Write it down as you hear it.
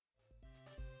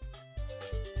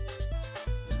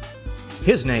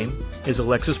His name is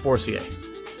Alexis Boursier.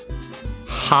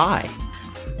 Hi.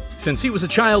 Since he was a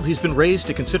child, he's been raised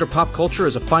to consider pop culture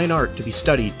as a fine art to be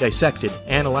studied, dissected,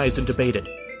 analyzed, and debated.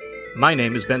 My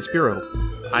name is Ben Spiro.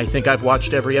 I think I've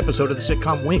watched every episode of the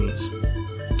sitcom Wings.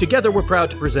 Together, we're proud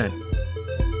to present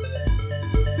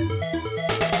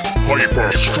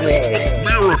Hyper Strong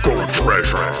Miracle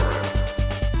Treasure.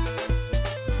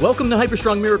 Welcome to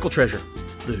Hyperstrong Miracle Treasure,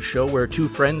 the show where two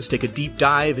friends take a deep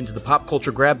dive into the pop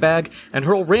culture grab bag and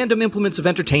hurl random implements of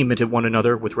entertainment at one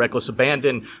another with reckless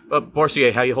abandon.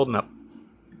 Boursier, how you holding up?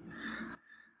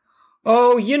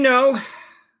 Oh, you know,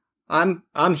 I'm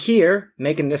here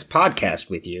making this podcast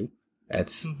with you.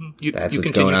 That's You what's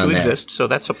continue going on to there. exist, so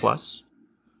that's a plus.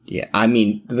 Yeah, I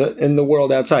mean, the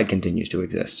world outside continues to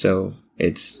exist, so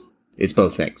it's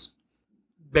both things.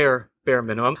 Bare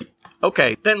minimum.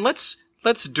 Okay, then let's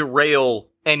derail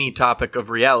any topic of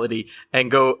reality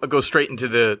and go straight into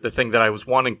the thing that I was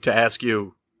wanting to ask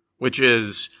you, which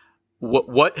is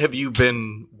what have you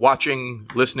been watching,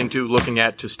 listening to, looking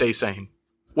at to stay sane?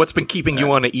 What's been keeping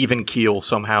you on an even keel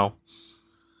somehow?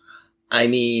 I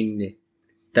mean,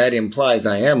 that implies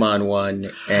I am on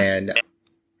one, and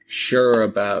sure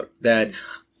about that.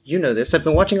 You know this. I've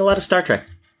been watching a lot of Star Trek.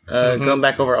 Going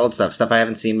back over old stuff I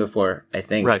haven't seen before, I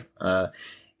think. Right.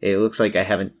 It looks like I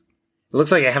haven't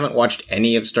watched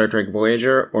any of Star Trek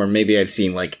Voyager, or maybe I've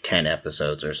seen like 10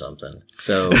 episodes or something.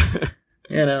 So,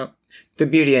 you know, the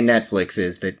beauty of Netflix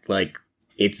is that, like,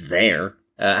 it's there.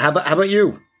 How about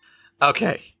you?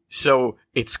 Okay, so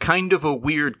it's kind of a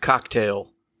weird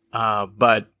cocktail,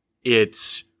 but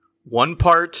it's one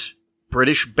part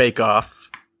British Bake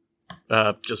Off,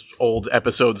 just old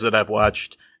episodes that I've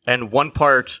watched, and one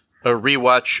part a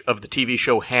rewatch of the TV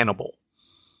show Hannibal.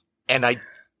 And I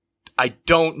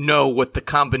don't know what the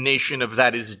combination of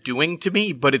that is doing to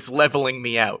me, but it's leveling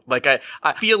me out. Like,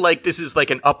 I feel like this is like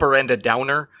an upper and a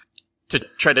downer to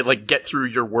try to, like, get through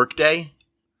your workday.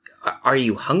 Are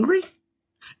you hungry?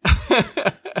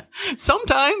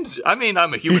 Sometimes. I mean,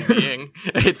 I'm a human being.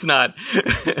 It's not.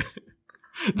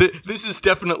 This is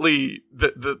definitely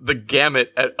the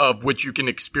gamut of which you can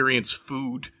experience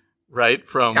food, right?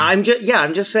 From I'm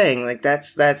just saying, like,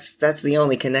 that's the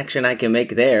only connection I can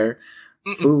make there.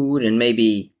 Food and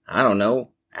maybe, I don't know,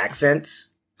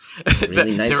 accents.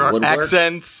 Really nice there are woodwork.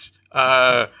 accents,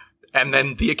 and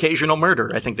then the occasional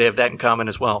murder. I think they have that in common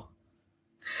as well.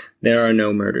 There are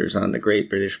no murders on the Great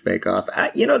British Bake Off.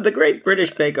 The Great British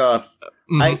Bake Off.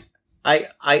 I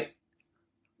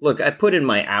look. I put in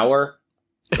my hour.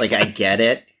 Like, I get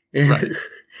it. Right.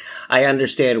 I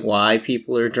understand why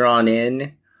people are drawn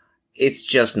in. It's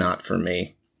just not for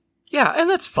me. Yeah, and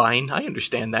that's fine. I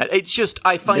understand that. It's just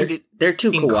I find they're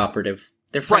too cooperative.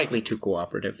 They're frankly too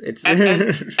cooperative. It's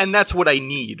and that's what I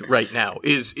need right now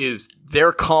is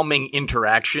their calming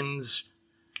interactions,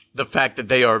 the fact that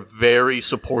they are very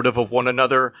supportive of one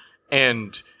another,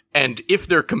 and if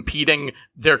they're competing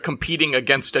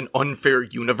against an unfair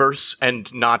universe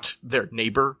and not their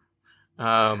neighbor.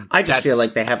 I just feel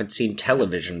like they haven't seen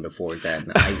television before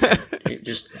then.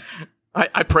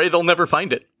 I pray they'll never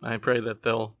find it. I pray that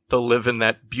they'll live in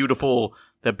that beautiful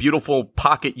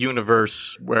pocket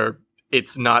universe where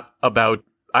it's not about,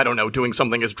 I don't know, doing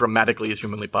something as dramatically as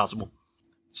humanly possible.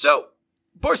 So,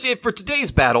 Boursier, for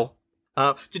today's battle,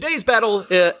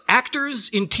 actors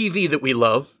in TV that we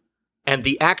love, and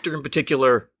the actor in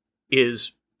particular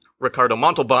is Ricardo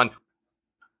Montalban,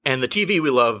 and the TV we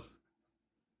love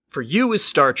for you is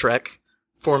Star Trek,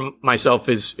 for myself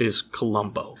is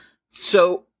Columbo.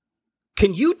 So,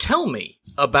 can you tell me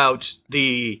about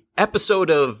the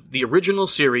episode of the original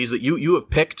series that you have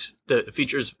picked that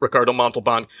features Ricardo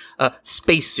Montalban,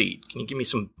 Space Seed? Can you give me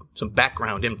some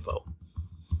background info?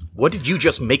 What did you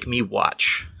just make me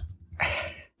watch?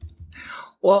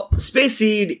 Well, Space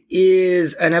Seed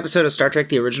is an episode of Star Trek,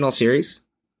 the original series,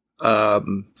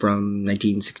 from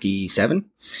 1967.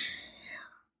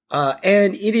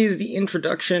 And it is the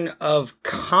introduction of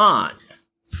Khan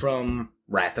from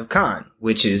Wrath of Khan,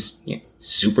 which is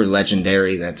super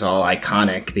legendary. That's all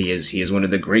iconic. He is one of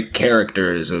the great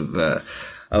characters of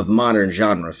modern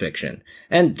genre fiction,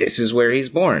 and this is where he's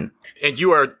born. And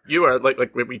you are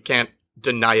like we can't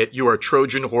deny it. You are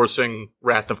Trojan horsing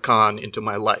Wrath of Khan into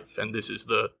my life, and this is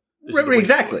the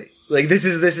exactly. Like this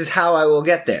is how I will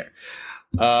get there,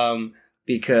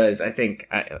 because I think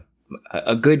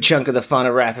a good chunk of the fun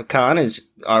of Wrath of Khan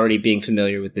is already being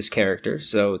familiar with this character.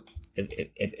 So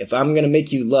if I'm going to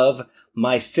make you love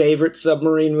my favorite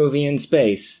submarine movie in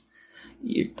space,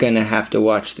 you're going to have to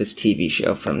watch this TV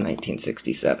show from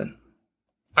 1967.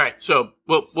 All right, so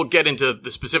we'll get into the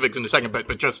specifics in a second,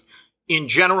 but just in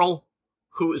general,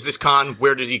 who is this Khan?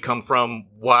 Where does he come from?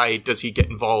 Why does he get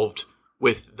involved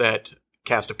with that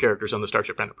cast of characters on the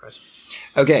Starship Enterprise?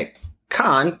 Okay,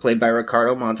 Khan, played by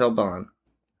Ricardo Montalban,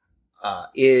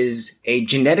 is a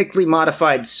genetically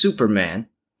modified Superman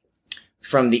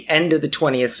from the end of the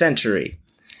 20th century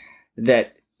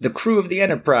that the crew of the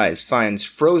Enterprise finds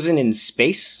frozen in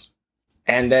space,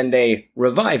 and then they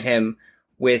revive him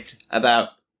with about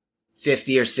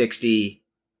 50 or 60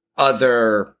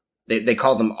 other, they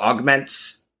call them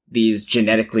augments, these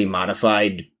genetically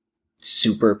modified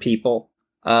super people,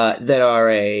 that are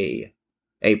a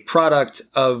product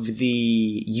of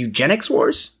the eugenics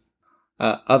wars,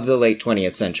 of the late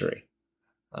 20th century.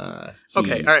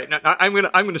 Okay, all right. Now, I'm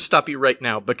gonna stop you right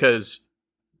now because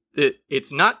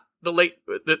it's not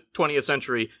the 20th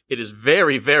century. It is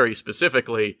very, very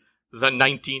specifically the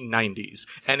 1990s,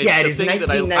 and it's it the is thing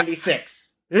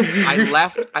 1996.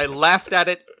 I laughed at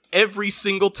it every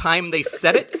single time they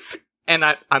said it, and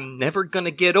I'm never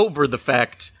gonna get over the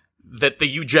fact that the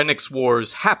eugenics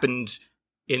wars happened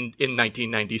in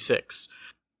 1996.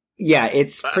 Yeah,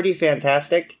 it's pretty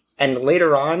fantastic. And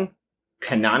later on,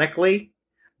 canonically,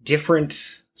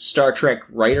 different Star Trek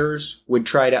writers would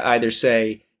try to either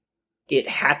say, it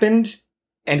happened,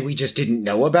 and we just didn't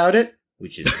know about it,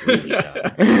 which is really dumb.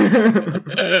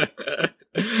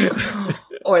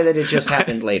 Or that it just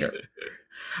happened later.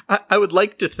 I would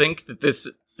like to think that this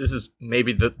is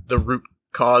maybe the root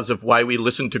cause of why we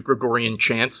listened to Gregorian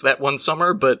chants that one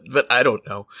summer, but I don't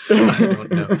know.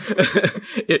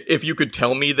 If you could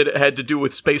tell me that it had to do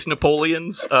with space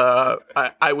Napoleons,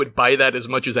 I would buy that as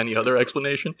much as any other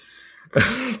explanation.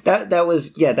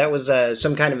 That was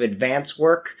some kind of advance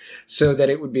work so that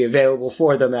it would be available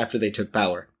for them after they took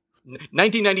power.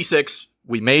 1996,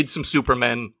 we made some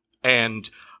Supermen, and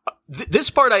this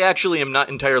part I actually am not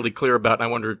entirely clear about, and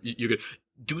I wonder,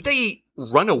 do they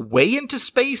run away into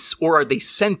space, or are they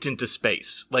sent into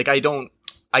space? Like, I didn't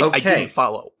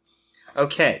follow.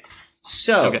 Okay.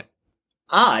 So,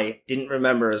 I didn't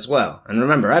remember as well. And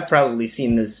remember, I've probably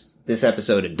seen this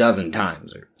episode a dozen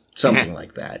times, or something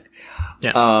like that.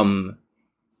 Yeah.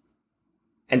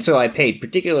 And so I paid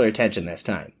particular attention this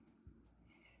time.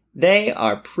 They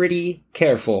are pretty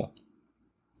careful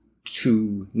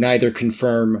to neither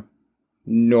confirm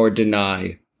nor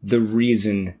deny the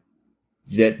reason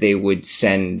that they would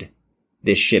send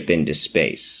this ship into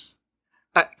space.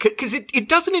 Because it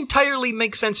doesn't entirely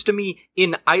make sense to me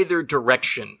in either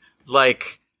direction.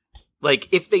 Like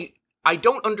if I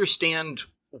don't understand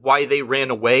why they ran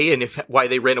away, and why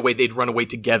they ran away, they'd run away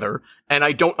together. And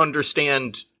I don't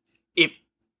understand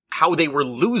how they were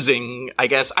losing, I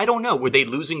guess. I don't know. Were they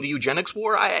losing the eugenics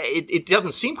war? It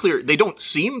doesn't seem clear. They don't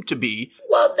seem to be.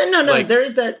 Well, no. There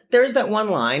is that one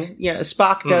line. Yeah,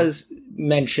 Spock does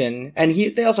mention, and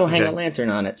they also hang a lantern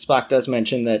on it. Spock does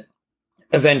mention that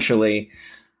eventually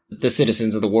the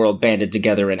citizens of the world banded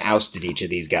together and ousted each of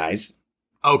these guys.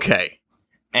 Okay.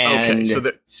 And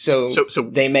so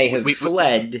they may have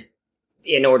fled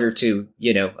in order to,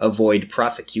 avoid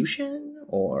prosecution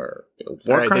or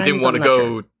war crimes. They didn't want to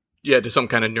go to some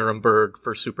kind of Nuremberg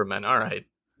for Supermen. All right.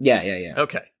 Yeah.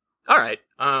 Okay. All right.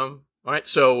 All right.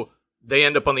 So they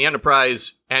end up on the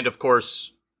Enterprise, and of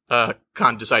course,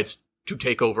 Khan decides to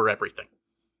take over everything.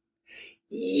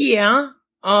 Yeah.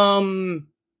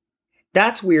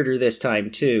 That's weirder this time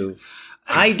too.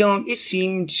 I don't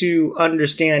seem to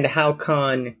understand how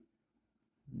Khan,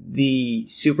 the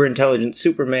super intelligent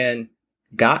Superman,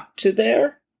 got to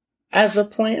there as a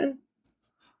plan.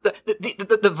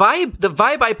 The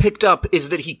vibe I picked up is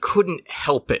that he couldn't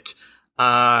help it.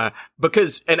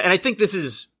 Because, and I think this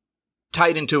is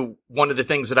tied into one of the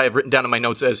things that I have written down in my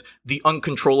notes as the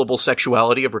uncontrollable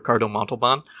sexuality of Ricardo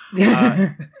Montalban.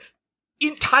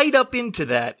 Tied up into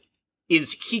that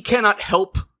is he cannot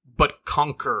help but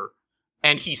conquer.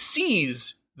 And he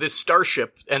sees this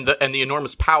starship and the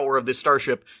enormous power of this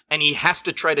starship, and he has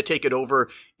to try to take it over,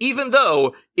 even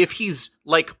though if he's,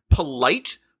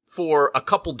 polite for a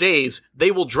couple days,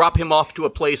 they will drop him off to a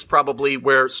place probably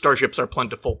where starships are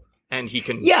plentiful, and he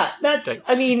can... Yeah,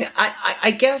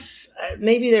 I guess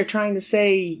maybe they're trying to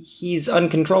say he's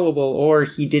uncontrollable or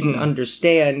he didn't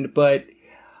understand, but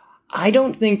I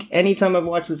don't think anytime I've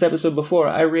watched this episode before,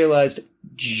 I realized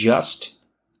just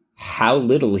how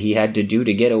little he had to do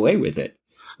to get away with it.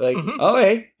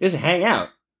 Just hang out,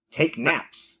 take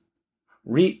naps,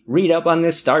 read up on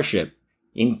this starship.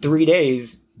 In 3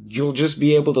 days, you'll just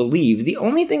be able to leave. The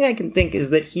only thing I can think is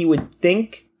that he would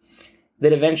think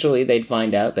that eventually they'd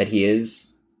find out that he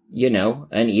is,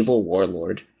 an evil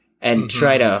warlord, and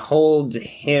try to hold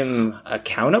him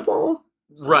accountable.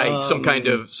 Right,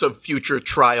 some future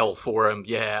trial for him.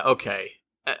 Yeah, okay.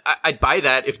 I'd buy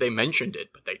that if they mentioned it,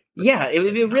 but they... Yeah, it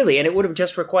would be really, and it would have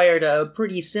just required a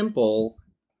pretty simple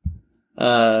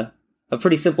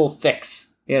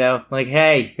fix, you know? Like,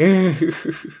 hey,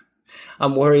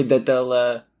 I'm worried that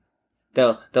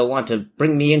they'll want to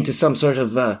bring me into some sort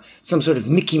of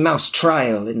Mickey Mouse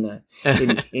trial in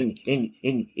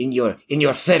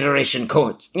your Federation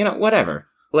courts. You know, whatever.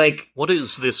 Like, what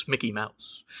is this Mickey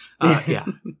Mouse? Yeah.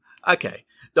 Okay.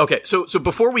 So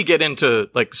before we get into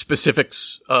like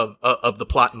specifics of the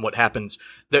plot and what happens,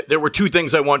 there were two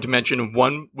things I wanted to mention.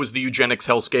 One was the eugenics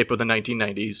hellscape of the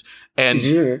 1990s, and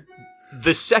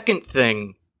the second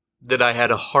thing that I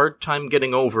had a hard time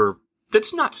getting over.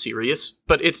 That's not serious,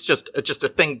 but it's just a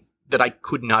thing that I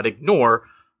could not ignore.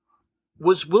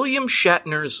 Was William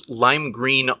Shatner's lime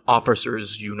green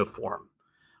officer's uniform?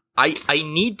 I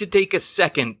need to take a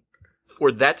second for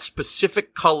that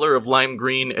specific color of lime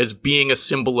green as being a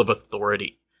symbol of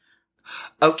authority.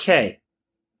 Okay.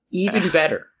 Even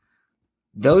better.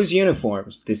 Those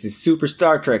uniforms, this is super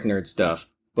Star Trek nerd stuff,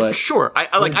 but... Sure,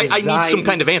 I need some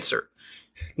kind of answer.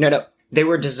 No. They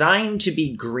were designed to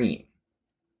be green.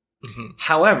 Mm-hmm.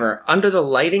 However, under the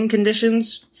lighting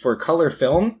conditions for color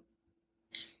film,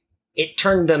 it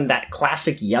turned them that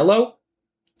classic yellow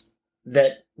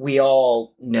that we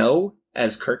all know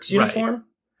as Kirk's uniform. Right.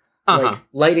 Uh-huh. Like,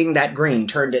 lighting that green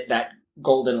turned it that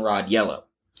goldenrod yellow.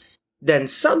 Then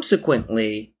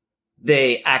subsequently,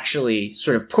 they actually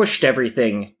sort of pushed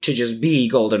everything to just be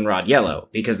goldenrod yellow,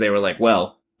 because they were like,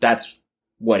 well, that's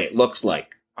what it looks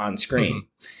like on screen.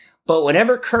 Mm-hmm. But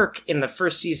whenever Kirk in the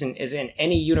first season is in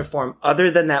any uniform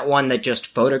other than that one that just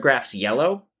photographs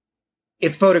yellow,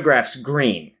 it photographs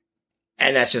green.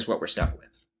 And that's just what we're stuck with.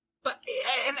 But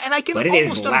I can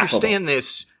almost understand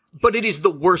this, but it is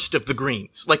the worst of the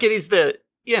greens. Like, it is the,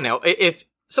 you know, if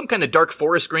some kind of dark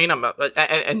forest green,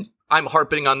 and I'm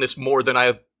harping on this more than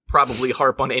I probably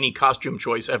harp on any costume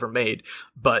choice ever made,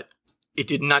 but it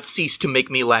did not cease to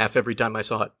make me laugh every time I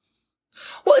saw it.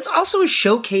 Well, it's also a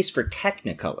showcase for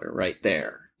Technicolor right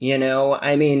there. You know,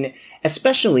 I mean,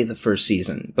 especially the first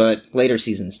season, but later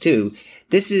seasons too.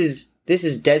 This is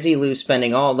Desilu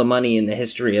spending all the money in the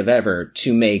history of ever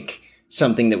to make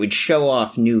something that would show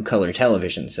off new color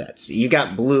television sets. You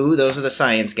got blue, those are the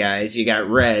science guys. You got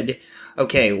red.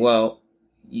 Okay, well,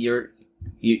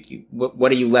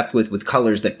 what are you left with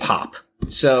colors that pop?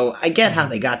 So I get how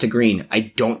they got to green. I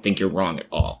don't think you're wrong at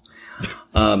all.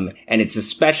 And it's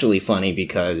especially funny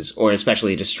or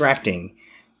especially distracting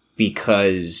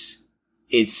because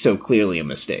it's so clearly a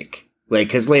mistake. Like,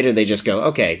 cause later they just go,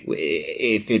 okay,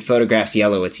 if it photographs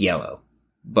yellow, it's yellow.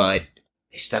 But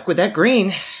they stuck with that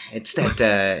green. It's that,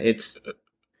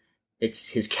 it's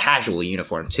his casual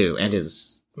uniform too, and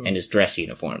his dress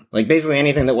uniform. Like, basically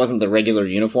anything that wasn't the regular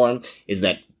uniform is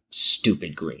that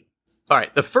stupid green.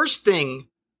 Alright, the first thing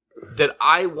that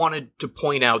I wanted to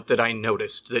point out that I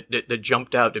noticed that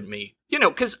jumped out at me, you know,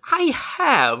 cause I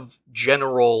have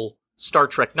general Star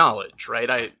Trek knowledge,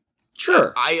 right?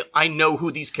 Sure. I know who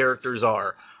these characters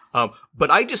are. But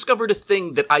I discovered a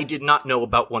thing that I did not know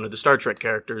about one of the Star Trek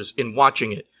characters in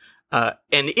watching it. And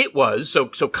it was, so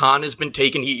Khan has been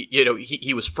taken,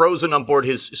 he was frozen on board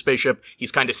his spaceship.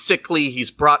 He's kind of sickly.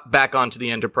 He's brought back onto the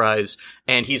Enterprise,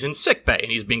 and he's in sickbay,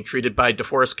 and he's being treated by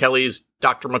DeForest Kelley's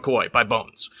Dr. McCoy, by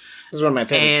Bones. This is one of my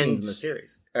favorite scenes in the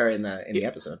series, or in the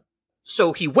episode.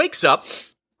 So he wakes up,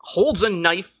 holds a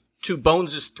knife to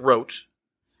Bones' throat,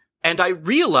 and I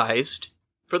realized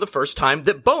for the first time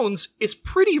that Bones is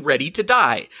pretty ready to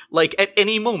die. Like, at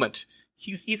any moment.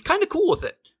 He's kind of cool with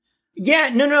it. Yeah,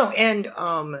 no. And,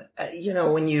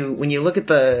 when you look at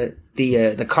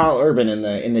the Carl Urban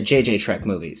in the JJ Trek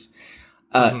movies,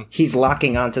 he's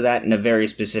locking onto that in a very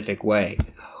specific way.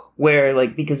 Where,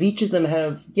 like, because each of them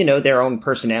have, their own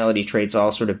personality traits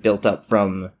all sort of built up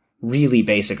from really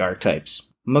basic archetypes.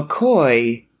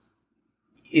 McCoy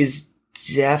is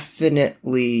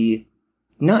definitely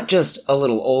not just a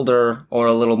little older or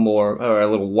a little more, or a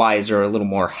little wiser, or a little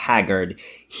more haggard.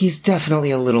 He's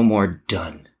definitely a little more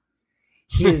done.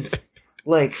 He is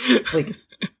like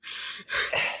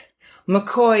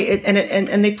McCoy,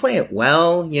 and they play it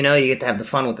well. You get to have the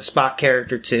fun with the Spock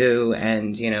character too,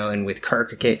 and and with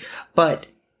Kirk. Okay, but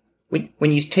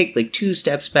when you take like 2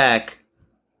 steps back,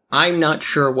 I'm not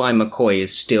sure why McCoy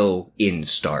is still in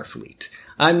Starfleet.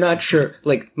 I'm not sure.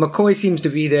 Like, McCoy seems to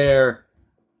be there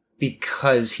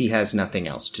because he has nothing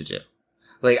else to do.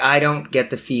 Like, I don't get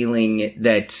the feeling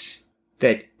that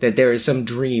there is some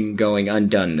dream going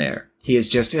undone there. He is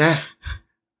just,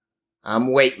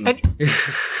 I'm waiting. And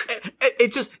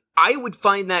it's just, I would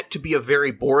find that to be a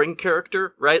very boring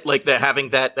character, right? Like, having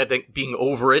that thing, being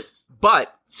over it.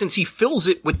 But since he fills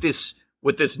it with this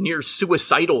with this near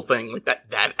suicidal thing, like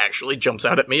that actually jumps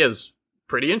out at me as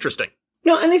pretty interesting.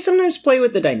 No, and they sometimes play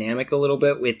with the dynamic a little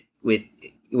bit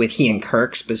with he and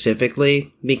Kirk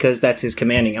specifically, because that's his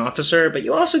commanding officer, but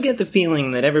you also get the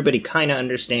feeling that everybody kind of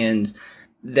understands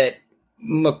that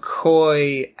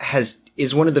McCoy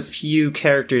is one of the few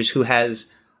characters who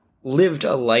has lived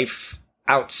a life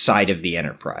outside of the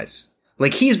Enterprise.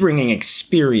 Like, he's bringing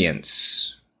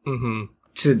experience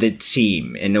to the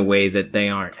team in a way that they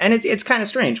aren't. And it's kind of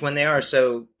strange when they are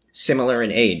so similar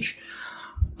in age.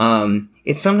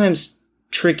 It's sometimes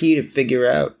tricky to figure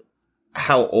out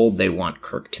how old they want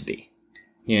Kirk to be.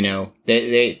 You know,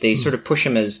 they sort of push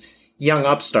him as young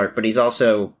upstart, but he's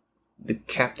also the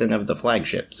captain of the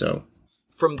flagship. So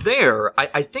from there,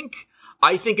 I think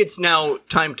it's now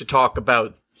time to talk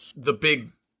about the big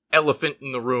elephant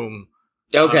in the room.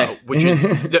 Okay, which is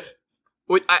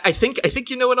I think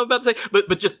you know what I'm about to say,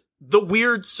 but just the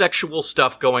weird sexual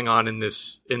stuff going on in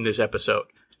this episode.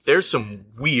 There's some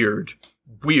weird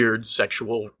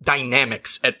sexual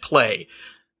dynamics at play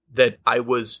that I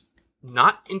was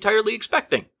not entirely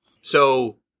expecting.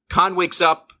 So Khan wakes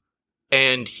up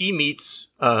and he meets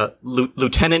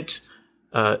Lieutenant.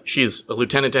 She is a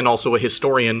lieutenant and also a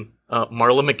historian,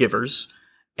 Marla McGivers,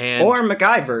 or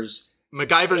MacGyvers.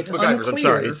 MacGyvers. I'm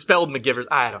sorry, it's spelled McGivers.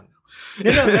 I don't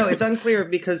know. No, it's unclear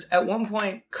because at one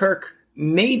point Kirk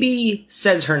maybe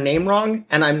says her name wrong,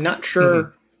 and I'm not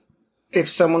sure if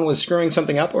someone was screwing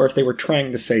something up or if they were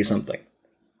trying to say something.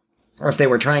 Or if they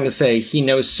were trying to say he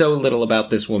knows so little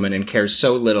about this woman and cares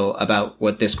so little about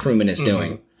what this crewman is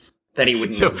doing that he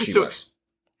wouldn't know who she was.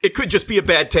 It could just be a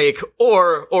bad take,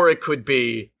 or it could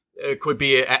be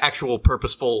an actual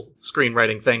purposeful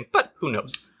screenwriting thing, but who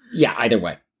knows? Yeah, either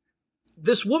way.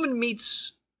 This woman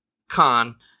meets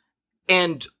Khan,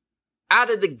 and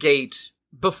out of the gate,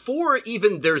 before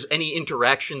even there's any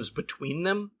interactions between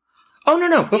them. Oh,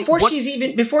 no. Before he's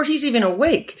even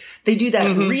awake, they do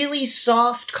that really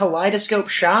soft kaleidoscope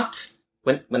shot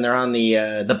when they're on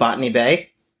the Botany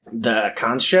Bay, the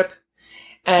Khan's ship,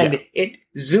 and it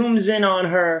zooms in on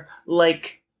her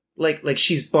like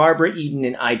she's Barbara Eden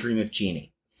in I Dream of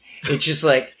Jeannie. It's just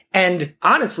like, and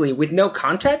honestly, with no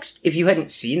context, if you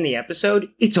hadn't seen the episode,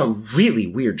 it's a really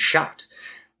weird shot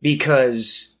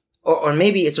because, or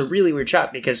maybe it's a really weird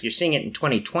shot because you're seeing it in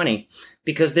 2020.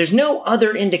 Because there's no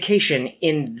other indication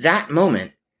in that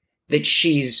moment that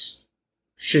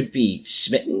should be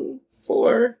smitten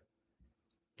for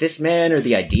this man or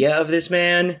the idea of this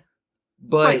man.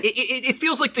 But right. It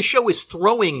feels like the show is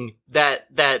throwing that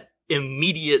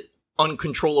immediate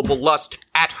uncontrollable lust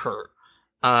at her.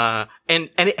 And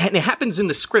it happens in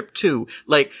the script too.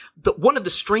 Like, one of the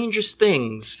strangest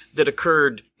things that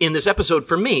occurred in this episode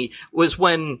for me was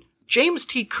when James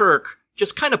T. Kirk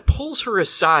just kind of pulls her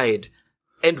aside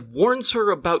and warns her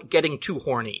about getting too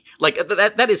horny. Like,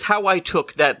 that is how I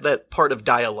took that part of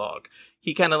dialogue.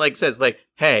 He kind of like says like,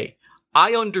 hey,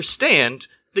 I understand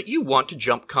that you want to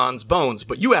jump Khan's bones,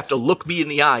 but you have to look me in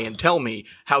the eye and tell me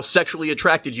how sexually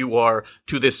attracted you are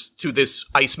to this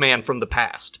Iceman from the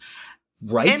past.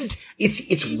 Right? And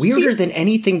it's weirder than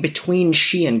anything between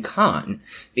she and Khan,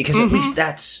 because at least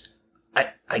that's,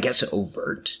 I guess,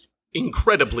 overt.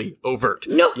 Incredibly overt.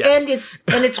 No, yes.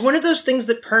 and it's one of those things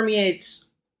that permeates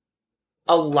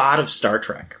a lot of Star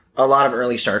Trek, a lot of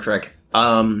early Star Trek.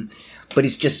 But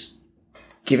he's just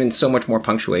given so much more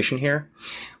punctuation here,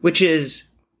 which is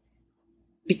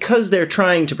because they're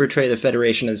trying to portray the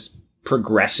Federation as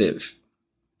progressive,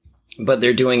 but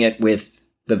they're doing it with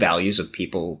the values of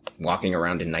people walking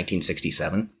around in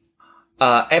 1967.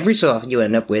 Every so often you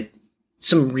end up with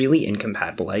some really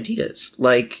incompatible ideas.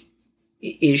 Like,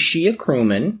 is she a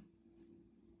crewman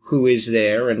who is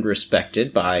there and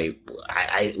respected by,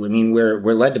 I mean, we're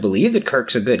led to believe that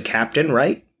Kirk's a good captain,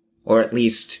 right? Or at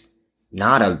least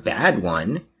not a bad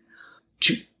one.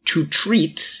 To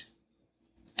treat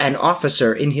an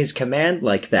officer in his command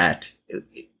like that,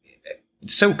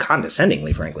 so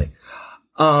condescendingly, frankly,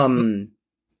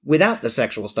 without the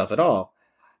sexual stuff at all,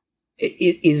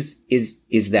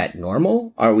 is that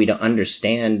normal? Are we to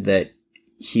understand that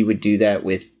he would do that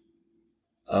with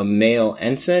a male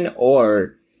ensign,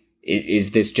 or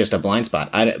is this just a blind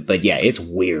spot? But yeah, it's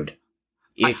weird.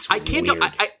 I can't tell.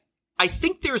 I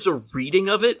think there's a reading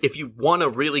of it, if you want to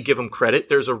really give him credit,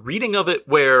 there's a reading of it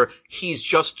where he's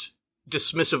just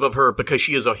dismissive of her because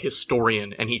she is a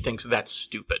historian and he thinks that's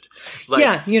stupid. Like,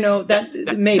 yeah,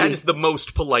 that maybe. That is the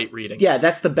most polite reading. Yeah,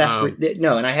 that's the best.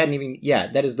 No, and I hadn't even,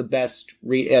 that is the best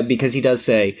read, because he does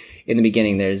say in the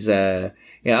beginning there's,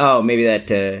 maybe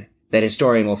that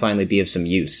historian will finally be of some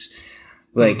use.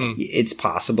 Like, it's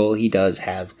possible he does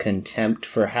have contempt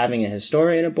for having a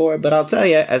historian aboard, but I'll tell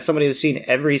you, as somebody who's seen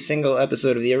every single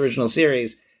episode of the original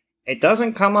series, it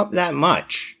doesn't come up that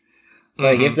much.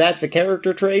 Like, if that's a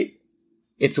character trait,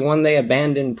 it's one they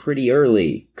abandon pretty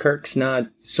early. Kirk's not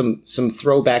some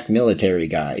throwback military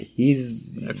guy.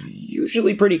 He's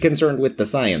usually pretty concerned with the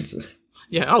science.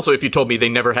 Yeah, also, if you told me they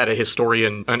never had a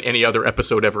historian on any other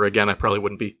episode ever again, I probably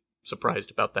wouldn't be surprised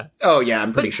about that. Oh, yeah,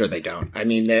 I'm pretty sure they don't. I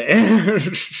mean,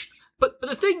 But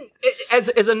the thing, as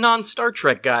a non-Star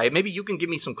Trek guy, maybe you can give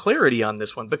me some clarity on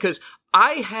this one, because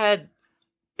I had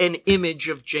an image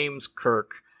of James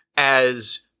Kirk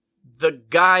as the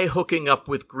guy hooking up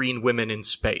with green women in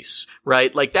space,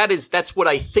 right? Like, that's what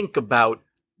I think about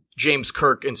James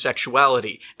Kirk and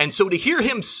sexuality. And so to hear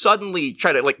him suddenly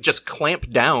try to, like, just clamp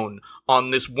down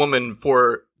on this woman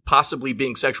for possibly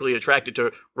being sexually attracted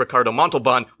to Ricardo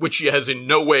Montalban, which she has in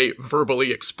no way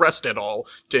verbally expressed at all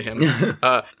to him,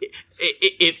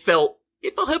 it felt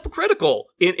hypocritical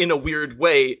in a weird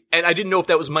way, and I didn't know if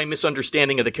that was my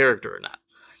misunderstanding of the character or not.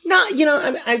 No, you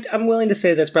know, I'm willing to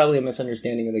say that's probably a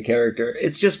misunderstanding of the character.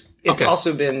 It's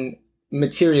also been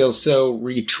material so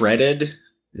retreaded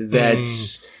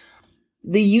that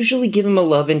they usually give him a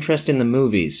love interest in the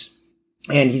movies.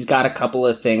 And he's got a couple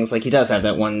of things, like he does have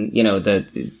that one, you know,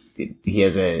 he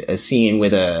has a scene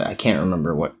with I can't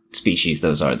remember what species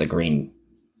those are, the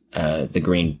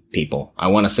green people. I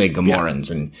want to say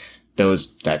Gamorreans, and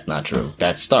that's not true.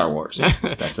 That's Star Wars.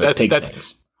 That's those pig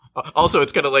things. Also,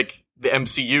 it's kind of like the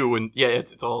MCU, and yeah,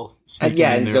 it's all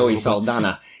and Zoe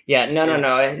Saldana. Yeah,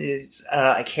 no. It's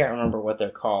I can't remember what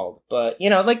they're called, but you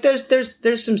know, like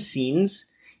there's some scenes.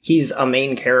 He's a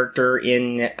main character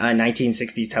in a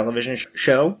 1960s television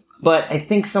show, but I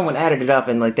think someone added it up,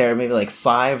 and like there are maybe like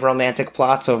 5 romantic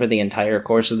plots over the entire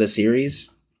course of the series.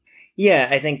 Yeah,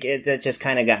 I think that just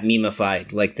kind of got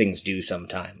memeified, like things do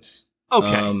sometimes.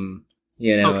 Okay.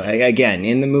 You know, again,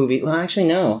 in the movie, well, actually,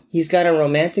 no. He's got a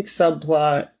romantic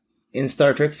subplot in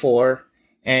Star Trek 4,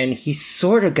 and he's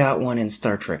sort of got one in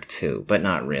Star Trek 2, but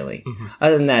not really.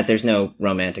 Other than that, there's no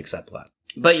romantic subplot.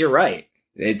 But you're right.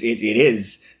 It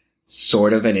is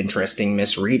sort of an interesting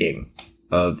misreading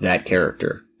of that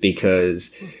character,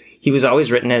 because he was always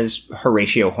written as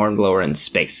Horatio Hornblower in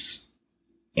space.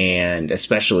 And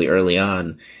especially early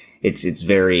on, it's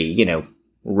very, you know,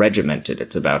 regimented.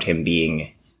 It's about him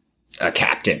being a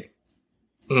captain.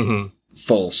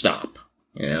 Full stop.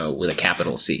 You know, with a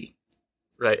capital C.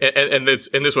 Right. And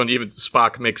this one, even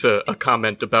Spock makes a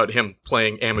comment about him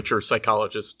playing amateur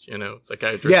psychologist, you know,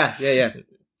 psychiatrist. Yeah.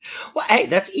 Well, hey,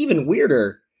 that's even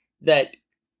weirder that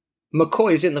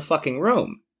McCoy's in the fucking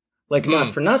room. Like,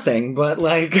 not for nothing, but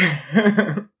like...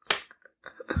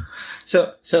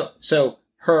 So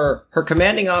her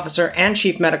commanding officer and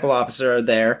chief medical officer are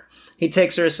there. He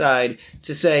takes her aside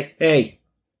to say, hey,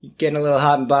 you're getting a little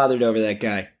hot and bothered over that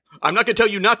guy. I'm not going to tell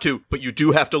you not to, but you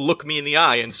do have to look me in the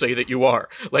eye and say that you are.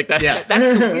 Like, that's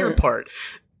the weird part.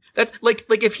 That's like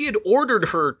if he had ordered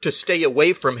her to stay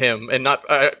away from him and not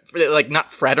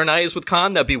fraternize with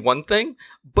Khan, that'd be one thing.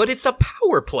 But it's a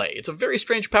power play. It's a very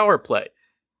strange power play.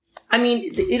 I mean,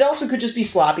 it also could just be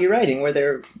sloppy writing where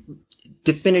they're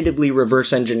definitively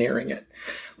reverse engineering it.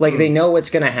 Like, they know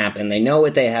what's going to happen. They know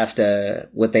what they have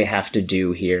to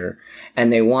do here.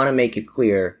 And they want to make it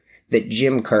clear that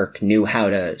Jim Kirk knew how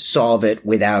to solve it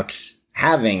without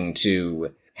having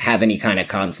to have any kind of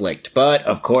conflict. But,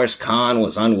 of course, Khan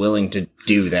was unwilling to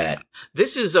do that.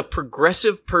 This is a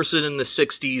progressive person in the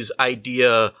 60s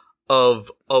idea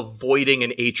of avoiding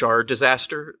an HR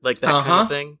disaster, like that kind of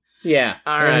thing. Yeah.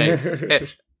 All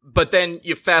right. But then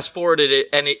you fast forwarded it,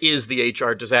 and it is the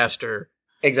HR disaster.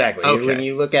 Exactly. Okay. When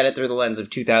you look at it through the lens of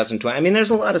 2020, I mean,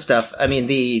 there's a lot of stuff. I mean,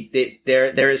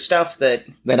 there is stuff that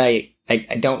I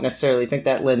don't necessarily think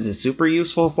that lens is super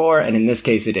useful for, and in this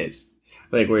case, it is.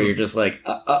 Like, where you're just like,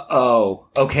 oh,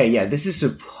 okay, yeah, this is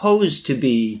supposed to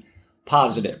be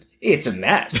positive. It's a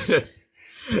mess.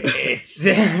 It's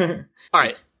all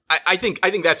right. I think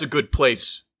that's a good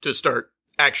place to start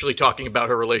actually talking about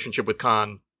her relationship with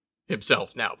Khan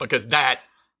himself now, because that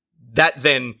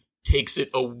then takes it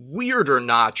a weirder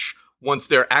notch once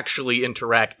they're actually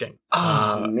interacting.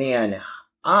 Oh, man.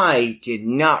 I did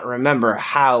not remember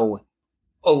how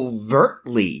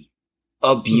overtly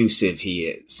abusive he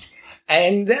is.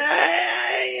 And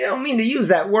I don't mean to use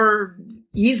that word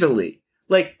easily.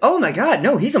 Like, oh my God,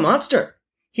 no, he's a monster.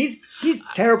 He's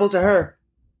terrible to her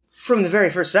from the very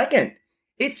first second.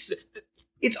 It's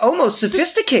almost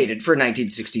sophisticated for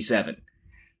 1967.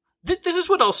 This is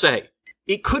what I'll say.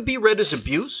 It could be read as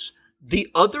abuse. The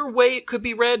other way it could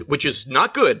be read, which is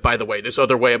not good, by the way, this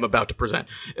other way I'm about to present.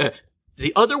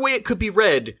 The other way it could be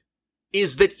read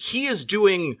is that he is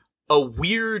doing a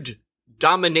weird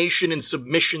domination and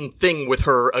submission thing with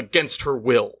her against her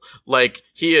will. Like,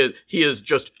 he is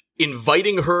just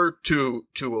inviting her to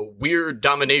a weird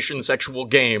domination sexual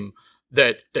game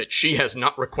that she has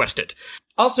not requested.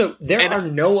 Also, there are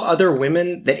no other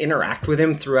women that interact with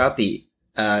him throughout the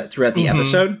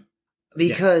episode,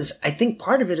 because I think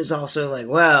part of it is also like,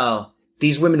 well,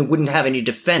 these women wouldn't have any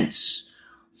defense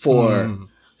for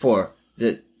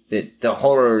the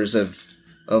horrors of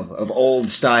old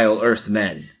style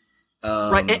Earthmen.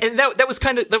 Right, and that was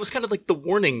kind of like the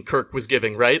warning Kirk was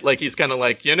giving, right? Like, he's kind of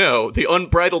like, the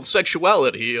unbridled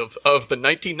sexuality of the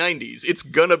 1990s, it's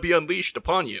gonna be unleashed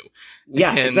upon you.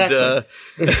 Yeah, exactly.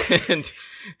 And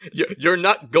you're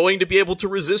not going to be able to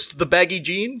resist the baggy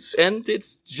jeans, and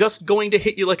it's just going to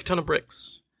hit you like a ton of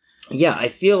bricks. Yeah, I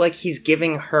feel like he's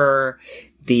giving her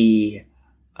the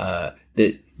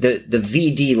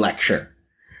VD lecture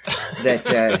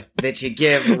that you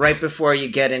give right before you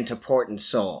get into Port and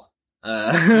Soul.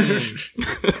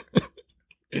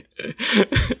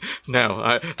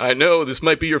 Now, I know this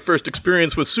might be your first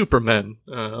experience with Supermen.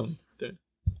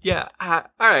 Yeah, all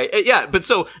right. Yeah, but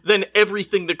so then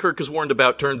everything that Kirk is warned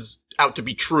about turns out to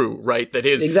be true, right? That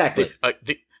is exactly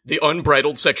the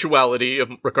unbridled sexuality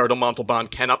of Ricardo Montalban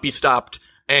cannot be stopped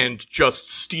and just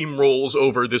steamrolls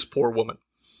over this poor woman.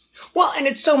 Well, and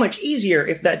it's so much easier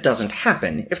if that doesn't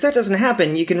happen. If that doesn't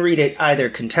happen, you can read it either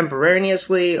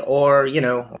contemporaneously or,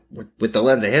 with the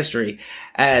lens of history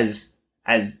as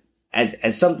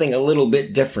something a little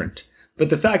bit different. But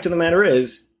the fact of the matter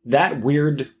is, that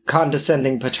weird,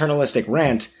 condescending, paternalistic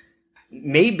rant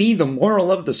may be the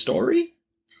moral of the story.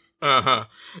 Uh-huh.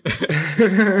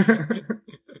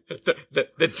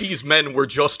 that these men were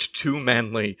just too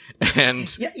manly, and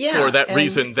for that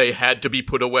reason they had to be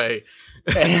put away.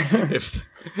 If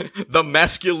the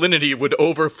masculinity would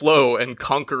overflow and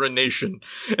conquer a nation.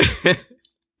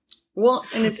 Well,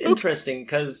 and it's interesting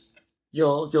because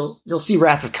you'll see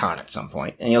Wrath of Khan at some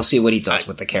point, and you'll see what he does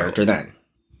with the character then.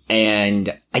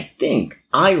 And I think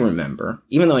I remember,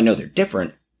 even though I know they're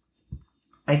different,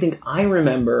 I think I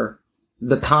remember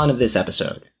the Khan of this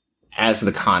episode as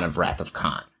the Khan of Wrath of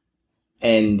Khan.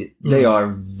 And they are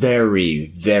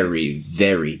very, very,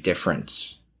 very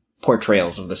different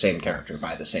portrayals of the same character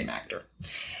by the same actor.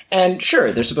 And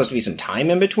sure, there's supposed to be some time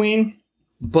in between,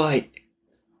 but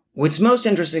what's most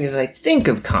interesting is I think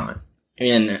of Khan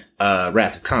in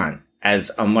Wrath of Khan as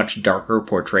a much darker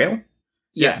portrayal.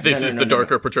 Yeah, this is the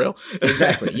darker portrayal.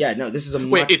 Exactly. Yeah, no, this is a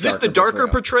much Wait, is this the darker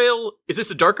portrayal. Is this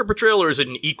the darker portrayal, or is it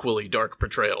an equally dark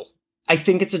portrayal? I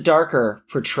think it's a darker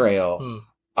portrayal.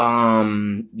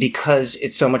 Because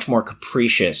it's so much more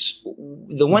capricious.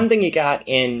 The one thing you got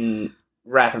in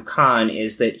Wrath of Khan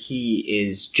is that he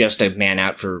is just a man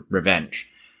out for revenge.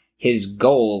 His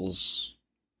goals,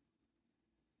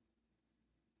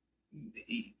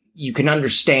 you can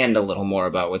understand a little more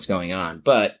about what's going on,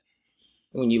 but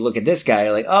when you look at this guy,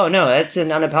 you're like, oh no, that's an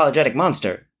unapologetic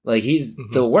monster. Like, he's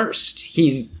the worst.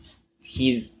 He's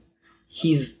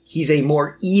a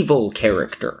more evil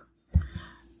character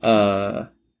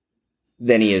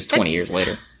than he is 20 years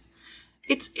later.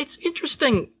 It's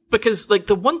interesting because, like,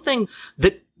 the one thing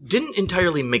that didn't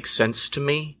entirely make sense to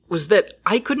me was that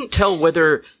I couldn't tell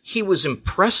whether he was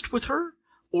impressed with her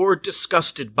or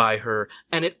disgusted by her,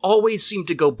 and it always seemed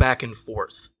to go back and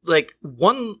forth. Like,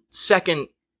 1 second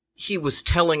he was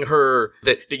telling her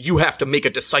that you have to make a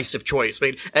decisive choice.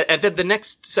 And then the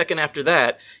next second after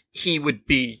that, he would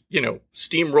be,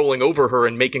 steamrolling over her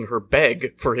and making her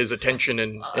beg for his attention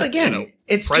and, again,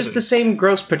 it's presence. Just the same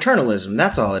gross paternalism.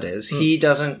 That's all it is. He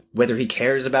doesn't, whether he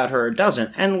cares about her or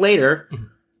doesn't. And later,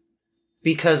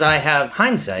 because I have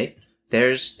hindsight, there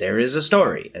is a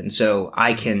story. And so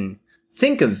I can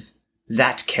think of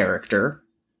that character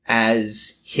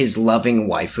as his loving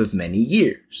wife of many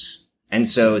years. And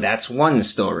so that's one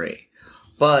story.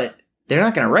 But they're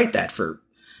not going to write that for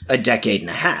a decade and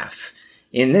a half.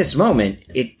 In this moment,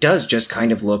 it does just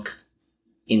kind of look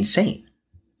insane.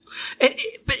 But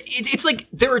it's like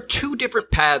there are two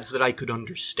different paths that I could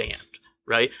understand,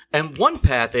 right? And one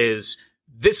path is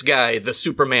this guy, the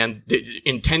Superman, the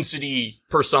intensity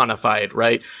personified,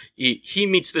 right? He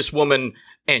meets this woman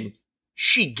and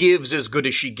she gives as good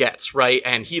as she gets, right?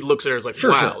 And he looks at her as like,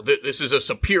 wow, this is a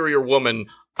superior woman.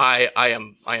 I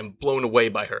am blown away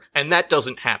by her. And that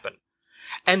doesn't happen.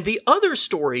 And the other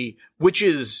story, which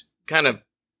is kind of,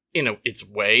 its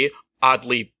way,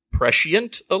 oddly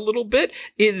prescient a little bit,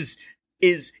 is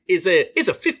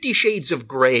a 50 Shades of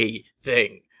Grey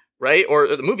thing, right?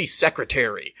 Or the movie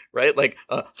Secretary, right? Like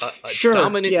a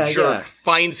dominant jerk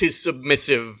finds his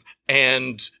submissive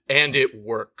and it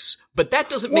works. But that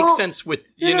doesn't make sense with,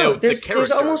 the character.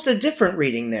 There's almost a different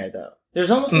reading there, though.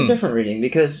 There's almost a different reading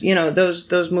because,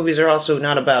 those movies are also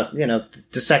not about,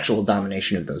 the sexual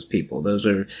domination of those people. Those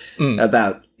are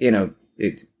about,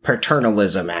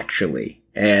 paternalism, actually.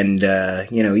 And,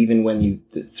 even when you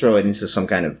throw it into some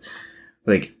kind of,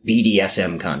 like,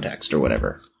 BDSM context or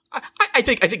whatever. I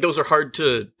think those are hard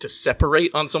to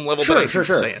separate on some level, sure, but I see sure, what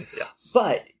you're sure. saying. Yeah.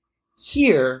 But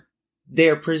here,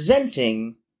 they're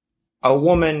presenting a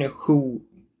woman who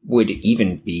would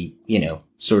even be,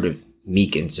 sort of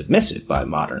meek and submissive by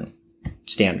modern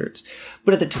standards.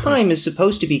 But at the time is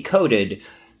supposed to be coded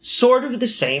sort of the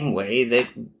same way that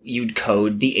you'd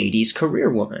code the 80s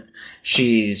career woman.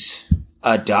 She's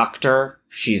a doctor.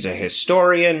 She's a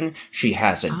historian. She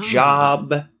has a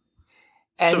job.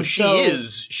 And so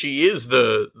she is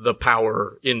the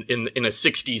power in a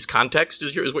 60s context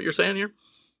is what you're saying here?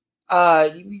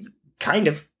 Kind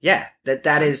of. Yeah.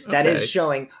 That is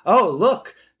showing, oh,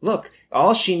 look,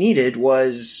 all she needed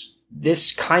was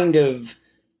this kind of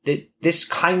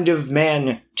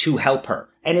man to help her.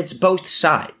 And it's both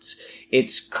sides.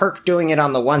 It's Kirk doing it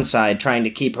on the one side, trying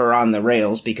to keep her on the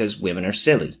rails because women are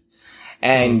silly.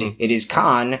 And it is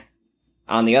Khan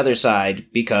on the other side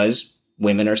because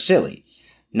women are silly.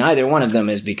 Neither one of them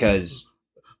is because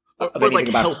of anything like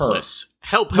about helpless.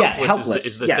 her. Helpless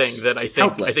is the thing that I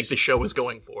think the show is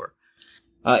going for.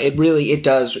 It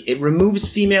does. It removes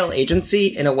female agency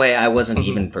in a way I wasn't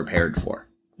even prepared for.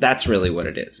 That's really what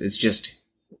it is. It's just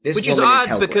this Which woman is odd is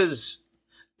helpless. because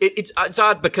it's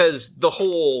odd because the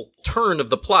whole turn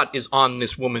of the plot is on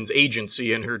this woman's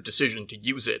agency and her decision to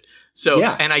use it. So,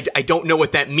 and I don't know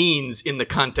what that means in the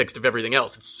context of everything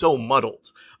else. It's so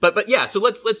muddled. But yeah, so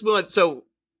let's move on. So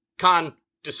Khan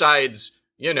decides,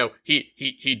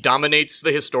 he dominates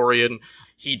the historian.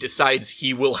 He decides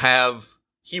he will have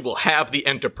the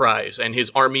Enterprise, and his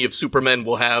army of supermen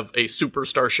will have a super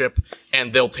starship,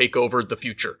 and they'll take over the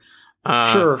future.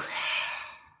 Sure.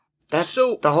 That's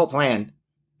the whole plan.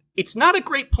 It's not a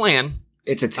great plan.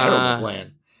 It's a terrible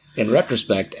plan. In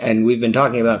retrospect, and we've been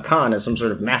talking about Khan as some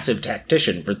sort of massive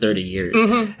tactician for 30 years.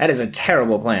 That is a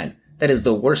terrible plan. That is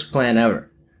the worst plan ever.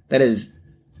 That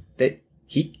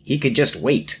he could just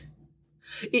wait.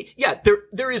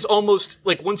 There is almost,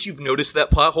 like, once you've noticed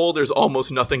that plot hole, there's almost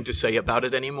nothing to say about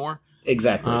it anymore.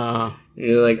 Exactly.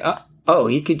 You're like, oh,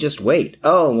 he could just wait.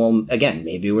 Oh, well, again,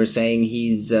 maybe we're saying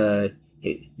he's, the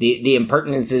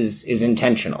impertinence is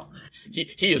intentional.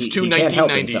 He is too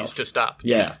 1990s to stop.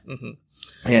 Yeah.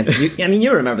 And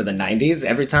you remember the 90s.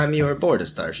 Every time you were aboard a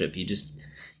starship, you just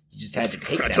had to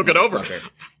take I took it over.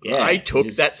 Yeah, I took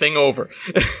that thing over.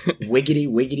 Wiggity,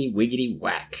 wiggity, wiggity,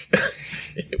 whack.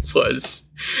 It was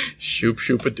shoop,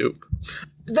 shoop a doop.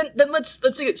 Then let's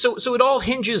see it. So it all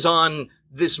hinges on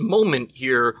this moment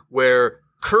here where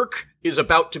Kirk is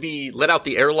about to be let out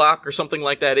the airlock or something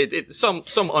like that. It's some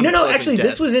unpleasant No, actually, death.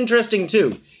 this was interesting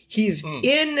too. He's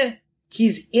in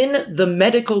the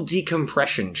medical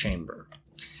decompression chamber,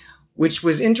 which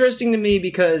was interesting to me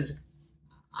because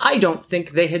I don't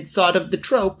think they had thought of the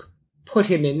trope, put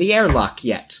him in the airlock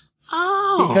yet.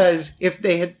 Oh. Because if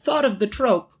they had thought of the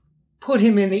trope, put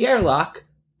him in the airlock,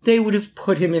 they would have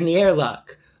put him in the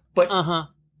airlock. But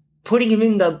putting him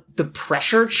in the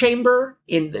pressure chamber,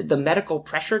 in the medical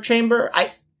pressure chamber,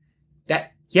 I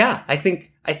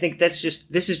think this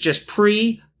is just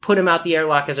put him out the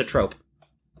airlock as a trope.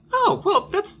 Oh, well,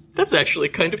 that's actually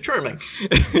kind of charming.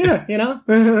 Yeah,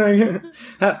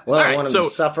 well, I want him to so-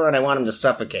 suffer and I want him to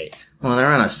suffocate. Well, they're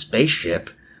on a spaceship.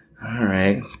 All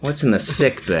right. What's in the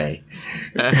sick bay?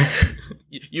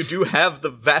 You do have the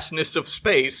vastness of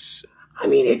space. I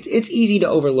mean, it's easy to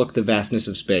overlook the vastness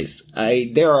of space.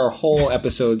 There are whole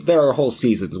episodes, there are whole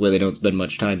seasons where they don't spend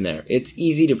much time there. It's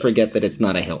easy to forget that it's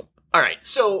not a hill. All right.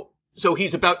 So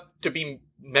he's about to be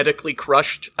medically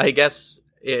crushed, I guess.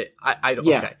 I don't.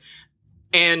 Yeah. Okay.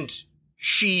 And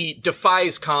she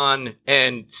defies Khan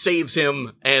and saves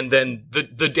him, and then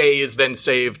the day is then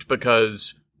saved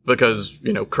because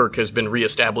Kirk has been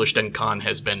reestablished and Khan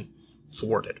has been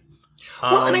thwarted.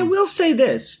 Well, and I will say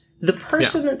this. The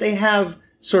person that they have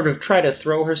sort of try to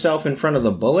throw herself in front of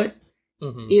the bullet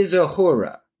is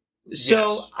Uhura.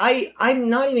 So yes. I'm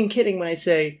not even kidding when I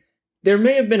say there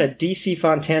may have been a DC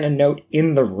Fontana note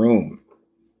in the room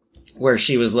where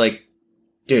she was like,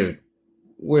 dude,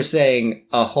 we're saying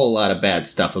a whole lot of bad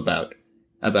stuff about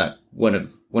one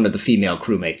of the female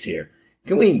crewmates here.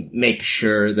 Can we make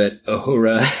sure that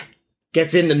Uhura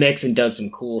gets in the mix and does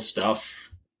some cool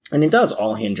stuff? And it does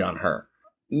all hinge on her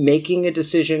making a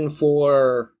decision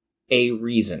for a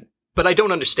reason. But I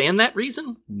don't understand that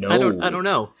reason. No. I don't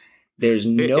know. There's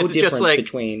no Is it difference just like,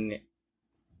 between...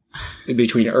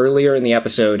 between earlier in the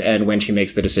episode and when she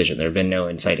makes the decision. There have been no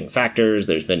inciting factors.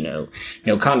 There's been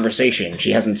no conversation.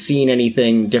 She hasn't seen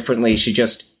anything differently. She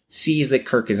just sees that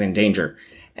Kirk is in danger.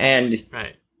 And,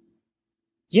 right.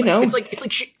 You know, it's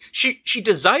like she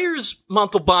desires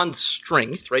Montalban's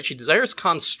strength, right? She desires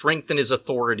Khan's strength and his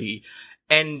authority.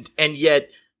 And yet,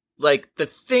 like, the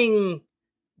thing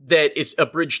that is a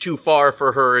bridge too far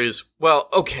for her is, well,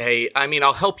 okay, I mean,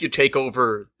 I'll help you take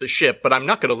over the ship, but I'm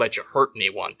not going to let you hurt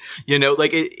anyone. You know,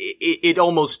 like, it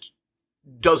almost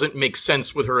doesn't make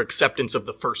sense with her acceptance of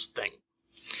the first thing.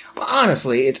 Well,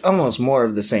 honestly, it's almost more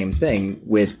of the same thing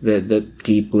with the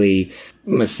deeply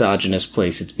misogynist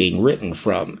place it's being written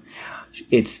from.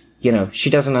 It's, you know, she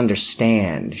doesn't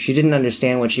understand. She didn't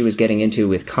understand what she was getting into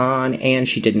with Khan, and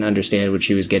she didn't understand what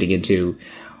she was getting into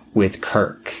with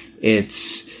Kirk.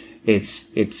 It's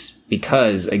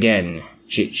because, again,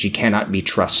 she cannot be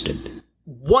trusted.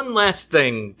 One last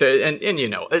thing, and you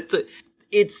know,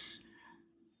 it's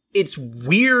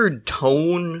weird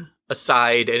tone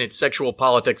aside and its sexual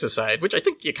politics aside, which I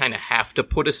think you kind of have to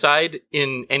put aside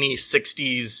in any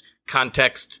 60s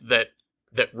context that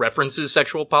references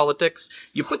sexual politics.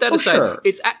 You put that aside. Sure.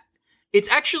 It's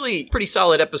actually a pretty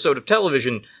solid episode of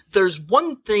television. There's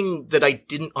one thing that I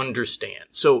didn't understand.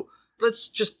 So let's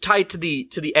just tie to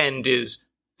the end is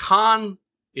Khan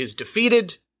is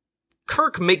defeated.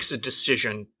 Kirk makes a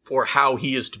decision for how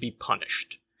he is to be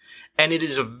punished. And it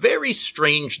is a very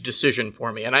strange decision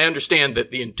for me. And I understand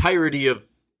that the entirety of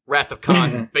Wrath of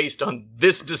Khan based on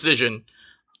this decision,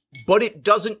 but it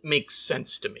doesn't make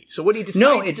sense to me. So what he decides to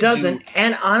do... No, it doesn't.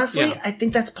 And honestly, yeah. I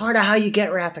think that's part of how you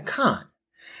get Wrath of Khan.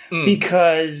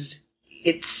 Because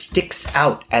it sticks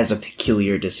out as a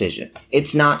peculiar decision.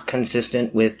 It's not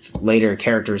consistent with later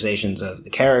characterizations of the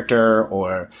character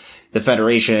or the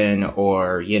Federation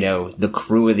or, you know, the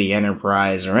crew of the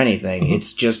Enterprise or anything. Mm-hmm.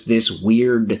 It's just this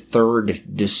weird third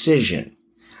decision.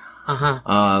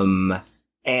 And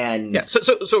yeah.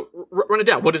 So run it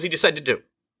down. What does he decide to do?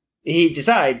 He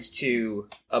decides to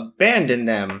abandon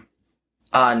them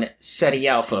on Ceti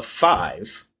Alpha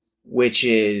 5, which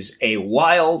is a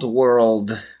wild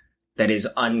world that is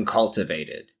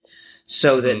uncultivated,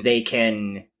 so that they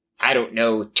can, I don't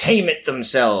know, tame it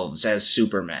themselves as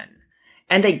Supermen.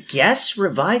 And I guess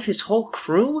revive his whole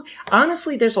crew?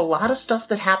 Honestly, there's a lot of stuff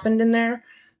that happened in there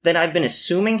that I've been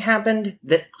assuming happened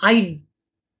that I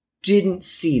didn't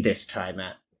see this time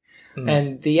at.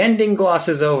 And the ending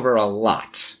glosses over a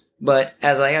lot. But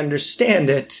as I understand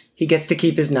it, he gets to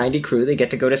keep his 90 crew, they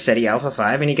get to go to Ceti Alpha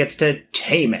 5, and he gets to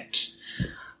tame it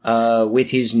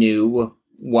with his new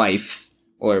wife,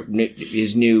 or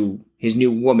his new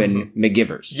woman,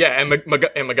 McGivers. Yeah, and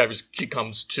McGivers, she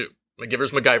comes too.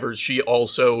 McGivers, she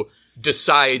also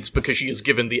decides, because she is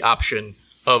given the option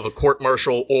of a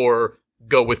court-martial or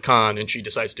go with Khan, and she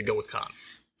decides to go with Khan.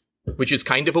 Which is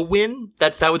kind of a win.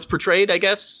 That's how it's portrayed, I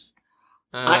guess.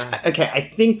 I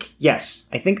think, yes.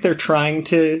 I think they're trying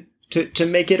to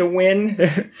make it a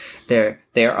win.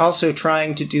 They're also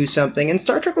trying to do something, and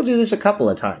Star Trek will do this a couple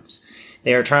of times.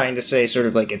 They are trying to say sort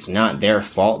of like it's not their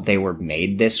fault they were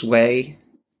made this way,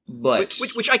 but...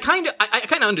 Which I kind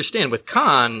of understand with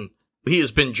Khan. He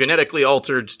has been genetically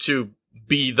altered to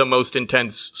be the most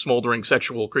intense, smoldering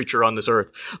sexual creature on this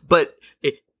earth. But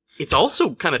it's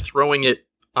also kind of throwing it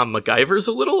on McGivers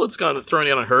a little. It's kind of throwing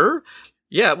it on her.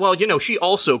 Yeah, well, you know, she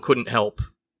also couldn't help.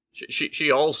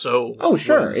 She also... Oh,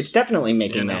 sure. It's definitely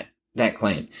making that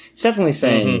claim. It's definitely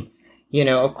saying, you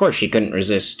know, of course she couldn't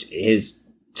resist his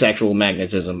sexual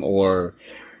magnetism or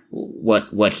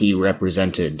what he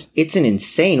represented. It's an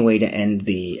insane way to end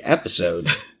the episode,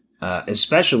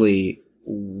 especially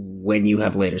when you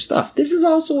have later stuff. This is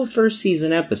also a first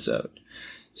season episode.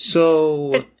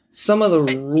 So some of the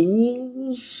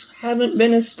rules haven't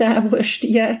been established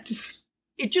yet.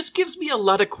 It just gives me a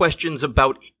lot of questions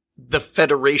about the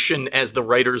Federation as the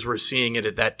writers were seeing it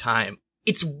at that time.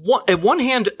 It's at one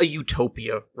hand a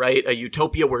utopia, right? A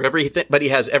utopia where everybody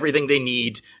has everything they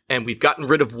need, and we've gotten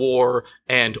rid of war,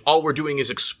 and all we're doing is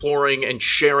exploring and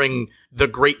sharing the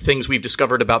great things we've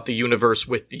discovered about the universe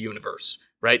with the universe,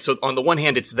 right? So on the one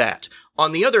hand, it's that.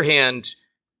 On the other hand,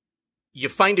 you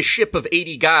find a ship of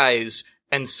 80 guys,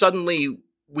 and suddenly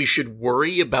we should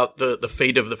worry about the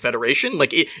fate of the Federation.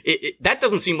 Like, that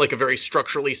doesn't seem like a very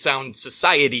structurally sound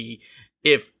society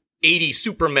if 80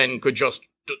 Supermen could just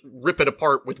rip it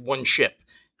apart with one ship,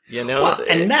 you know? Well,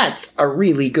 and that's a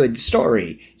really good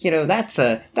story. You know, that's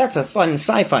a fun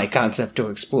sci-fi concept to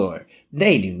explore.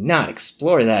 They do not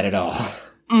explore that at all.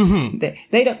 Mm-hmm.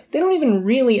 They don't even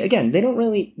really, again, they don't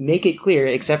really make it clear,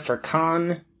 except for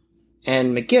Khan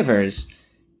and McGivers,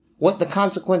 what the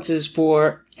consequences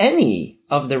for any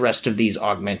of the rest of these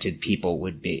augmented people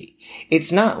would be.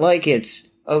 It's not like it's,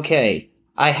 okay,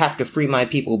 I have to free my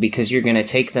people because you're going to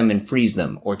take them and freeze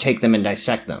them, or take them and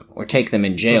dissect them, or take them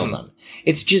and jail them.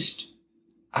 It's just,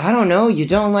 I don't know, you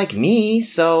don't like me,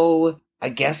 so I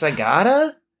guess I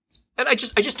gotta? And I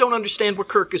just don't understand what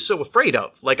Kirk is so afraid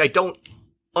of. Like, I don't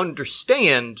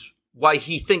understand why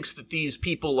he thinks that these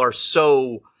people are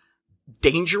so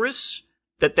dangerous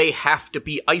that they have to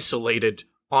be isolated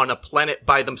on a planet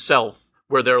by themselves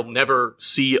where they'll never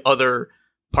see other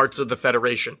parts of the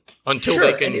Federation until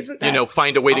they can,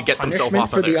 find a way to get themselves off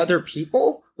of there. For the other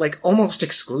people? Like, almost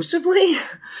exclusively?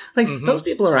 Like, those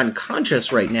people are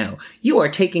unconscious right now. You are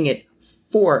taking it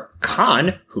for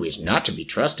Khan, who is not to be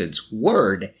trusted's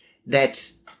word,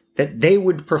 that they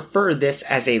would prefer this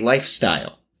as a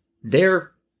lifestyle.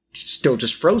 They're still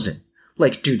just frozen.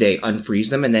 Like, do they unfreeze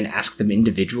them and then ask them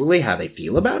individually how they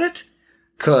feel about it?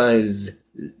 'Cause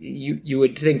you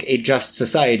would think a just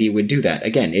society would do that.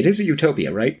 Again, it is a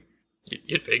utopia, right?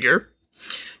 You'd figure.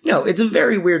 No, it's a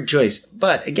very weird choice.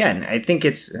 But again, I think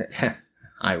it's,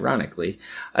 ironically,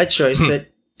 a choice that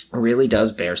really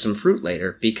does bear some fruit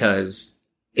later because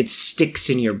it sticks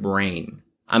in your brain.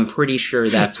 I'm pretty sure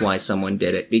that's why someone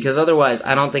did it. Because otherwise,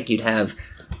 I don't think you'd have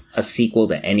a sequel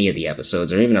to any of the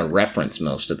episodes or even a reference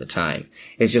most of the time.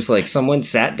 It's just like someone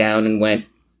sat down and went,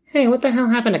 hey, what the hell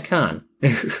happened to Khan?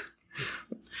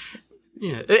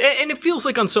 Yeah, and it feels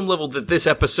like on some level that this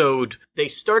episode, they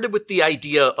started with the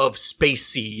idea of space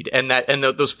seed and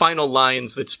those final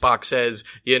lines that Spock says,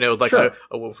 like, sure.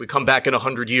 If we come back in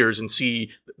 100 years and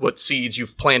see what seeds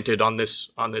you've planted on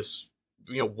this,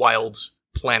 wild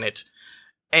planet.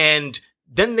 And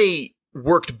then they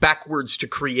worked backwards to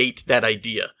create that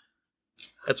idea.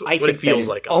 That's what it feels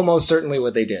like. Almost certainly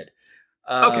what they did.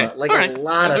 Okay. Like a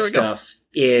lot of stuff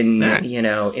in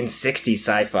 60s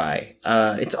sci-fi.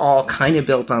 It's all kind of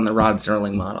built on the Rod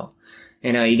Serling model.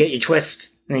 You get your twist,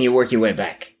 and then you work your way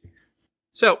back.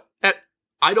 So,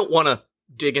 I don't want to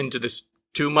dig into this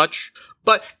too much,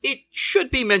 but it should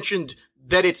be mentioned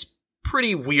that it's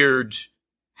pretty weird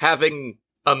having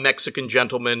a Mexican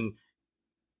gentleman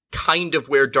kind of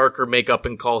wear darker makeup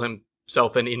and call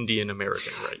himself an Indian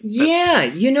American, right? Yeah,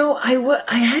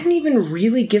 I hadn't even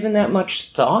really given that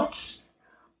much thought.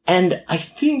 And I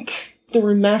think the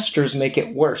remasters make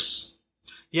it worse.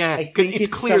 Yeah, because it's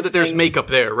clear that there's makeup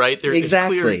there, right?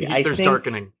 Exactly. It's clear there's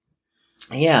darkening.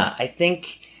 Yeah, I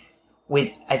think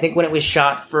when it was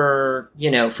shot for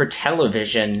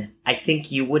television, I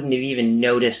think you wouldn't have even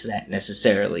noticed that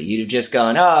necessarily. You'd have just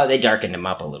gone, oh, they darkened him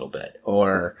up a little bit.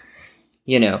 Or,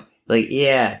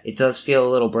 it does feel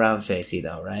a little brown-facey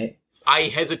though, right? I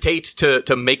hesitate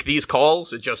to make these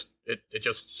calls. It just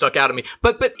stuck out at me.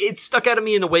 But it stuck out at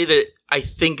me in a way that I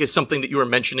think is something that you were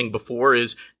mentioning before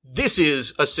this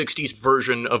is a 60s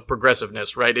version of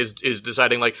progressiveness, right? Is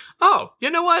deciding like, oh, you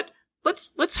know what?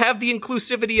 Let's have the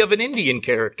inclusivity of an Indian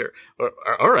character.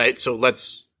 All right. So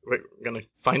we're going to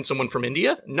find someone from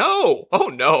India? No. Oh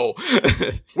no.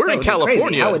 We're in California.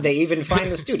 Crazy. How would they even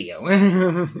find the studio?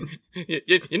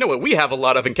 You know what we have a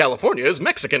lot of in California is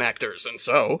Mexican actors, and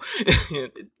so...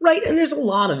 Right, and there's a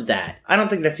lot of that. I don't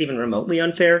think that's even remotely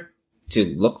unfair to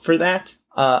look for that.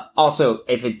 Also,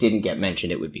 if it didn't get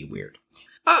mentioned, it would be weird.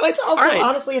 It's also,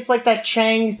 honestly, it's like that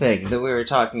Chang thing that we were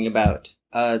talking about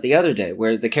the other day,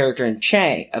 where the character in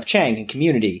Chang in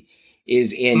Community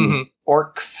is in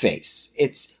orc face.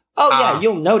 It's,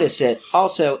 you'll notice it.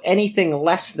 Also, anything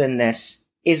less than this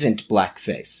isn't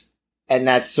blackface. And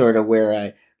that's sort of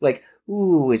where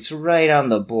it's right on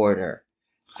the border.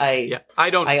 I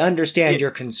understand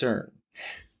your concern.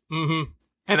 Mm-hmm.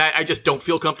 And I just don't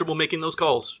feel comfortable making those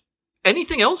calls.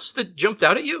 Anything else that jumped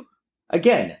out at you?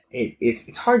 Again,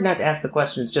 it's hard not to ask the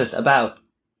questions just about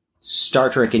Star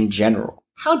Trek in general.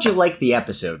 How'd you like the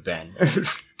episode, Ben? It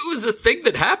was a thing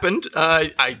that happened.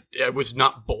 I was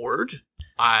not bored.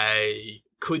 I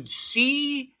could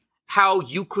see how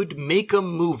you could make a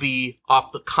movie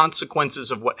off the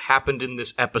consequences of what happened in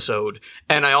this episode.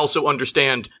 And I also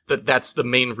understand that that's the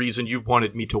main reason you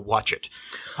wanted me to watch it.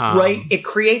 Right. It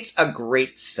creates a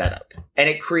great setup and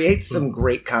it creates some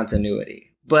great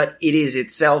continuity, but it is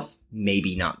itself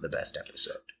maybe not the best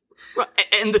episode. Right.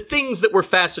 And the things that were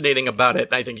fascinating about it,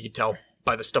 and I think you can tell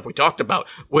by the stuff we talked about,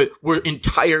 were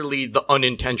entirely the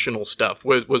unintentional stuff,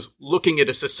 was looking at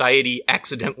a society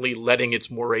accidentally letting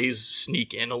its mores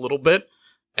sneak in a little bit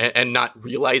and not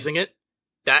realizing it.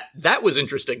 That was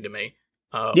interesting to me.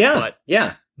 But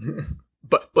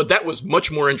that was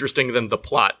much more interesting than the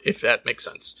plot, if that makes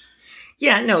sense.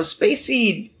 Yeah, no, Space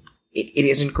Seed, it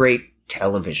isn't great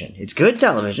television. It's good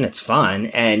television, it's fun,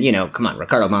 and, come on,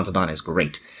 Ricardo Montalban is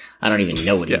great. I don't even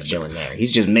know what he's doing there.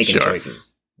 He's just making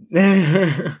choices.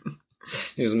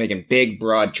 He's just making big,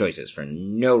 broad choices for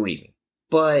no reason.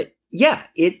 But yeah,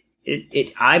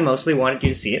 I mostly wanted you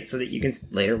to see it so that you can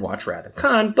later watch Wrath of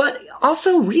Khan, but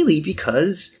also really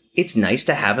because it's nice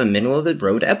to have a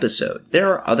middle-of-the-road episode. There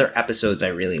are other episodes I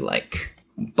really like,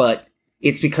 but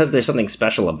it's because there's something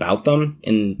special about them,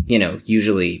 and,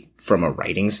 usually from a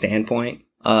writing standpoint,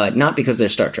 not because they're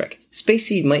Star Trek. Space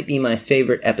Seed might be my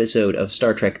favorite episode of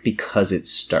Star Trek because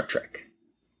it's Star Trek.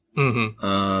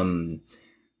 Mm-hmm.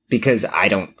 Because I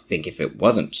don't think if it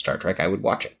wasn't Star Trek, I would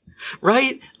watch it.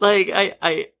 Right? Like,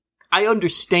 I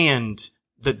understand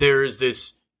that there is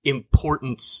this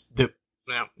importance that,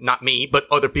 not me, but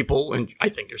other people, and I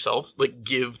think yourself,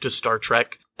 give to Star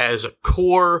Trek as a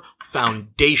core,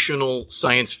 foundational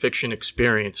science fiction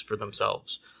experience for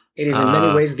themselves. It is in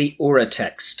many ways the aura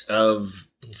text of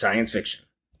science fiction.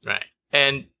 Right.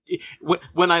 And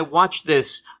when I watch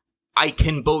this, I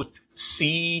can both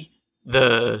see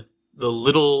the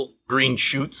little green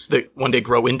shoots that one day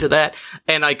grow into that,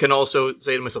 and I can also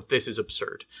say to myself, this is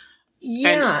absurd.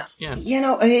 Yeah.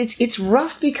 It's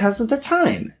rough because of the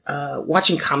time.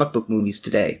 Watching comic book movies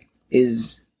today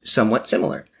is somewhat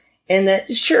similar. And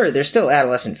that, sure, they're still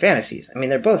adolescent fantasies. I mean,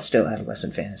 they're both still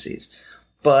adolescent fantasies.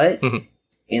 But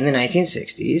in the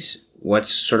 1960s, what's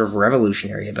sort of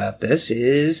revolutionary about this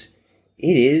is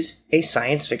it is a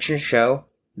science fiction show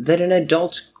that an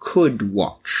adult could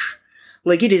watch.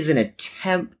 It is an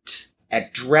attempt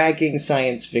at dragging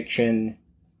science fiction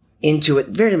into, at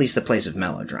the very least, the place of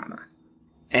melodrama.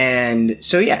 And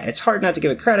so, yeah, it's hard not to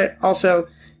give it credit. Also,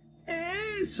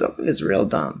 some of it's real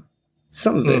dumb.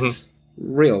 Some of it's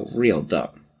real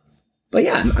dumb. But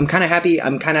yeah, I'm kind of happy. I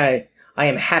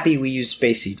am happy we used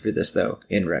Space Seed for this, though,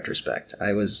 in retrospect.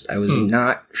 I was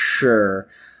not sure.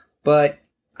 But,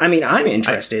 I mean, I'm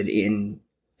interested in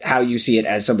how you see it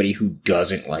as somebody who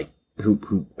doesn't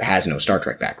who has no Star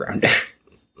Trek background.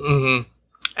 Mm-hmm.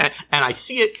 And I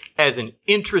see it as an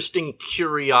interesting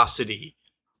curiosity,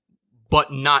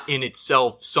 but not in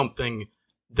itself something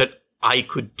that I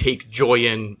could take joy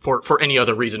in for any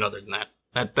other reason other than that.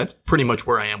 That's pretty much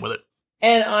where I am with it.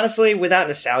 And honestly, without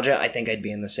nostalgia, I think I'd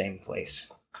be in the same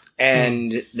place.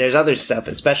 And there's other stuff,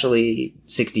 especially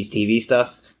 60s TV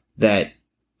stuff, that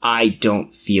I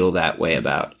don't feel that way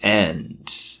about. And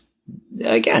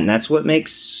again, that's what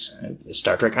makes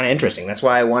Star Trek kind of interesting. That's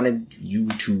why I wanted you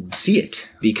to see it,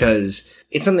 because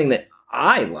it's something that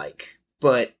I like,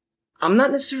 but I'm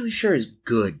not necessarily sure is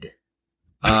good.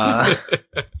 I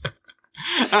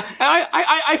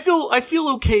feel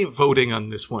okay voting on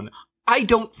this one. I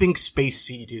don't think Space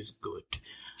Seed is good.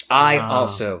 I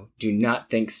also do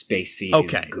not think Space Seed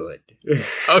is good.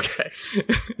 Okay.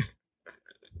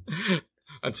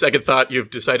 On second thought, you've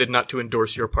decided not to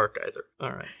endorse your park either.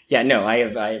 All right. Yeah, no, I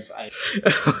have.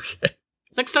 Okay.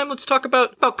 Next time, let's talk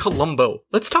about Columbo.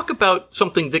 Let's talk about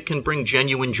something that can bring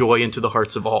genuine joy into the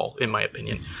hearts of all, in my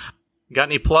opinion. Got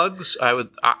any plugs? I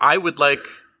would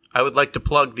like to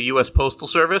plug the U.S. Postal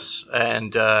Service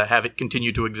and have it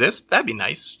continue to exist. That'd be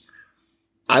nice.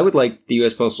 I would like the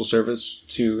U.S. Postal Service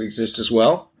to exist as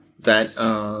well. That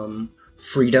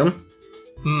freedom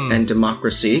and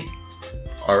democracy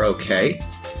are okay.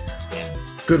 Yeah.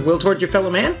 Goodwill toward your fellow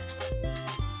man?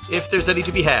 If there's any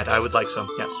to be had, I would like some,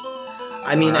 yes.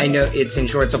 I mean, I know it's in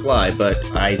short supply, but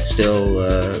I still,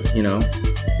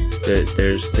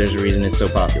 there's a reason it's so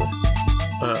popular.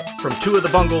 From two of the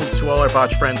Bungles to all our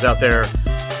botch friends out there,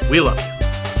 we love you.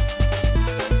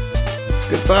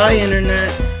 Goodbye,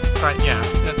 Internet. Right, yeah.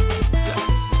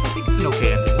 I think it's an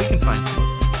okay ending. We can find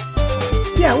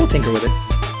something. Yeah, we'll tinker with it.